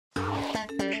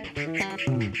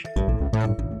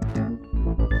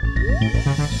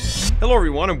Hello,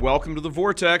 everyone, and welcome to the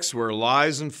Vortex, where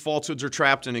lies and falsehoods are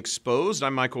trapped and exposed.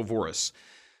 I'm Michael Voris.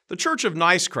 The Church of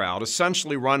Nice Crowd,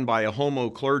 essentially run by a homo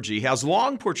clergy, has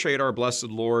long portrayed our blessed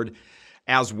Lord,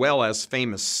 as well as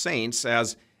famous saints,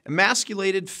 as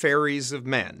emasculated fairies of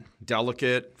men,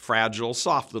 delicate, fragile,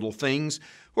 soft little things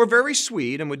who are very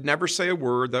sweet and would never say a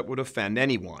word that would offend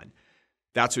anyone.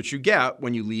 That's what you get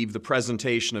when you leave the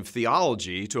presentation of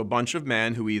theology to a bunch of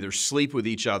men who either sleep with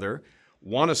each other,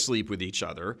 want to sleep with each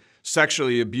other,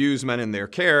 sexually abuse men in their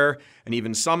care, and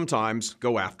even sometimes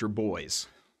go after boys.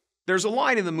 There's a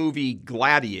line in the movie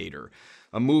Gladiator,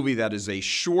 a movie that is a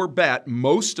sure bet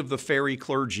most of the fairy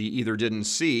clergy either didn't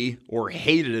see or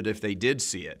hated it if they did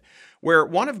see it, where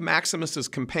one of Maximus's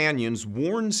companions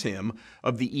warns him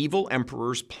of the evil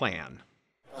emperor's plan.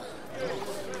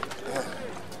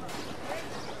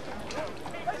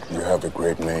 You have a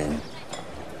great name.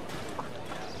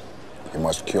 He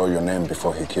must kill your name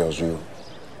before he kills you.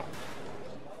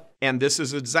 And this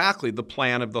is exactly the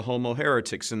plan of the homo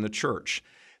heretics in the church.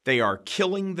 They are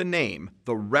killing the name,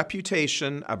 the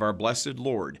reputation of our blessed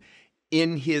Lord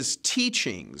in his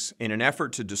teachings in an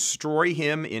effort to destroy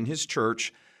him in his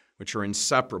church, which are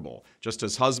inseparable. Just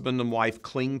as husband and wife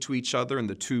cling to each other and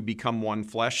the two become one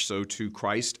flesh, so too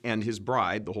Christ and his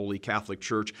bride, the Holy Catholic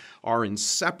Church, are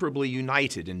inseparably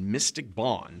united in mystic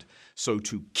bond. So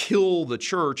to kill the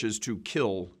church is to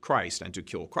kill Christ, and to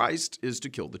kill Christ is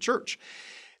to kill the church.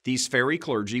 These fairy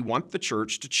clergy want the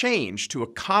church to change to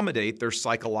accommodate their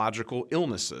psychological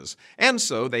illnesses, and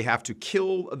so they have to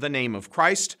kill the name of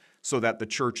Christ so that the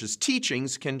church's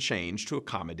teachings can change to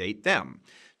accommodate them.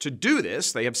 To do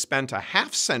this, they have spent a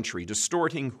half-century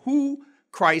distorting who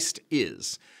Christ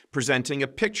is, presenting a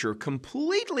picture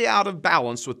completely out of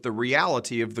balance with the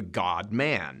reality of the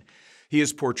God-man. He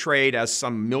is portrayed as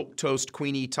some milquetoast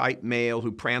Queenie type male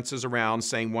who prances around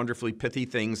saying wonderfully pithy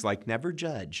things like never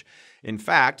judge. In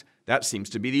fact, that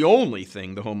seems to be the only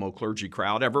thing the homo clergy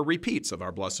crowd ever repeats of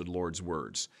our blessed Lord's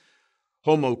words.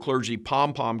 Homo clergy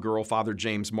pom-pom girl Father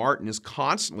James Martin is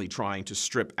constantly trying to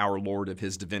strip our Lord of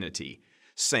his divinity,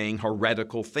 saying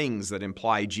heretical things that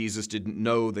imply Jesus didn't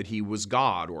know that he was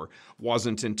God or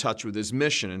wasn't in touch with his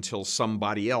mission until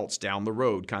somebody else down the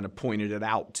road kind of pointed it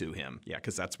out to him. Yeah,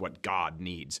 because that's what God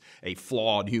needs, a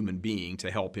flawed human being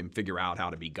to help him figure out how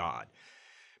to be God.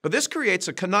 But this creates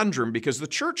a conundrum because the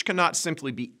church cannot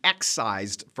simply be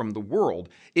excised from the world.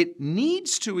 It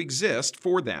needs to exist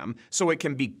for them so it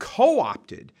can be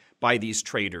co-opted by these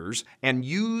traitors and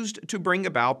used to bring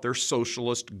about their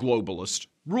socialist globalist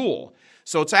rule.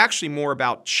 So it's actually more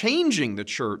about changing the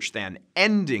church than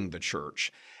ending the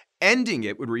church. Ending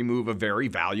it would remove a very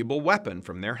valuable weapon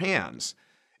from their hands.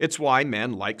 It's why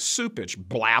men like Supich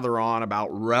blather on about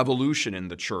revolution in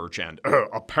the church and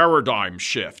a paradigm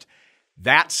shift.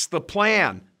 That's the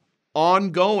plan,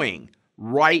 ongoing,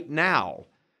 right now.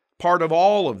 Part of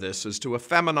all of this is to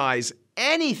effeminize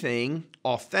anything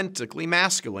authentically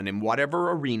masculine in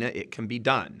whatever arena it can be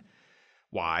done.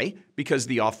 Why? Because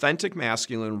the authentic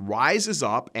masculine rises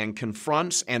up and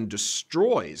confronts and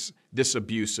destroys this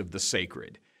abuse of the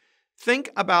sacred. Think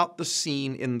about the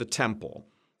scene in the temple.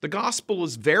 The gospel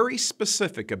is very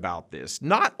specific about this.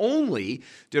 Not only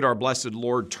did our blessed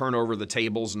Lord turn over the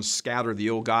tables and scatter the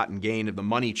ill-gotten gain of the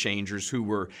money changers who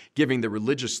were giving the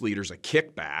religious leaders a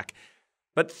kickback,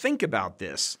 but think about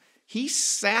this. He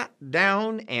sat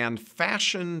down and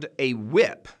fashioned a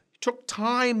whip. Took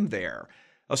time there.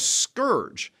 A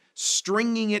scourge,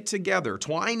 stringing it together,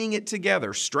 twining it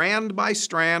together, strand by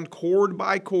strand, cord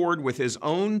by cord, with his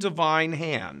own divine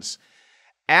hands.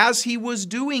 As he was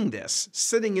doing this,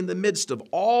 sitting in the midst of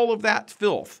all of that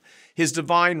filth, his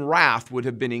divine wrath would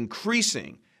have been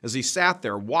increasing as he sat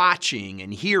there watching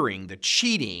and hearing the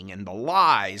cheating and the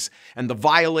lies and the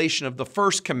violation of the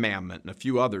first commandment and a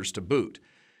few others to boot.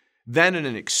 Then in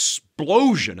an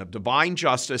explosion of divine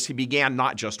justice, he began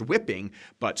not just whipping,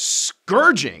 but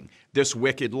scourging this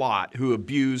wicked lot who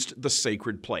abused the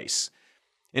sacred place.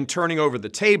 In turning over the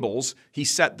tables, he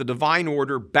set the divine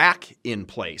order back in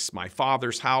place. My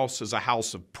Father's house is a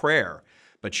house of prayer,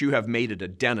 but you have made it a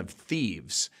den of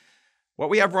thieves.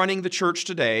 What we have running the church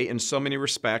today, in so many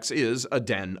respects, is a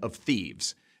den of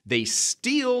thieves. They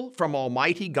steal from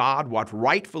Almighty God what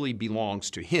rightfully belongs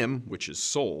to Him, which is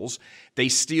souls. They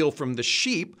steal from the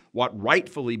sheep what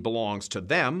rightfully belongs to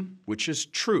them, which is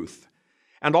truth.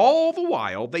 And all the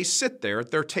while they sit there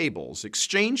at their tables,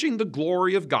 exchanging the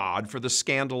glory of God for the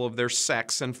scandal of their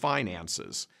sex and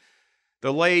finances.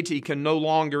 The laity can no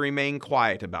longer remain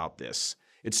quiet about this.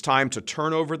 It's time to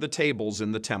turn over the tables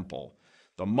in the temple.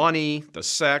 The money, the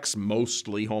sex,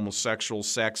 mostly homosexual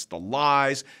sex, the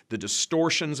lies, the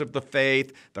distortions of the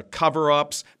faith, the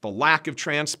cover-ups, the lack of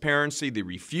transparency, the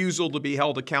refusal to be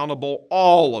held accountable,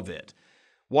 all of it.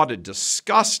 What a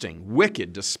disgusting,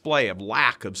 wicked display of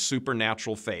lack of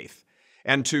supernatural faith.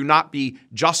 And to not be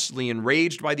justly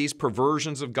enraged by these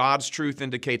perversions of God's truth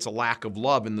indicates a lack of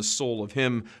love in the soul of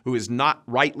him who is not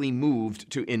rightly moved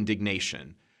to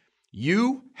indignation.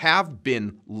 You have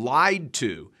been lied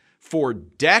to for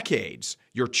decades.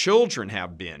 Your children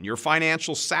have been. Your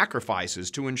financial sacrifices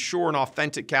to ensure an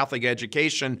authentic Catholic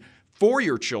education for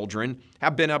your children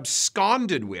have been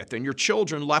absconded with, and your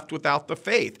children left without the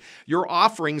faith. Your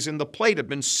offerings in the plate have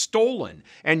been stolen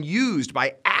and used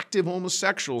by active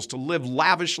homosexuals to live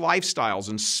lavish lifestyles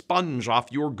and sponge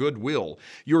off your goodwill.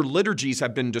 Your liturgies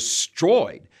have been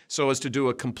destroyed so as to do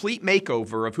a complete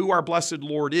makeover of who our blessed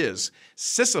Lord is,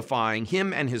 sissifying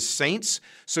him and his saints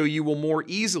so you will more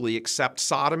easily accept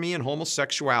sodomy and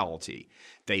homosexuality.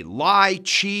 They lie,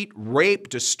 cheat, rape,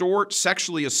 distort,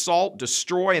 sexually assault,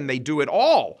 destroy, and they do it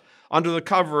all under the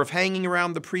cover of hanging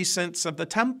around the precincts of the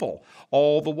temple,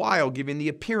 all the while giving the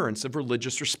appearance of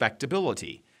religious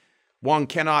respectability. One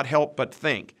cannot help but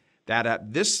think that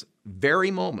at this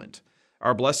very moment,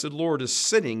 our blessed Lord is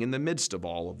sitting in the midst of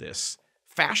all of this,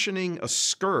 fashioning a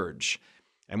scourge.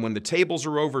 And when the tables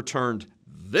are overturned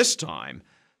this time,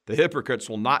 the hypocrites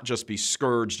will not just be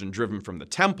scourged and driven from the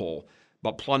temple,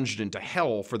 but plunged into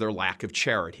hell for their lack of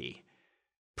charity.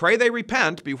 Pray they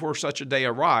repent before such a day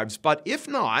arrives, but if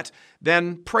not,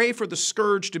 then pray for the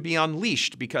scourge to be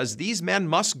unleashed, because these men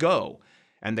must go,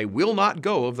 and they will not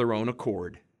go of their own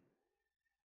accord.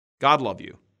 God love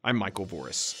you. I'm Michael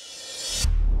Voris.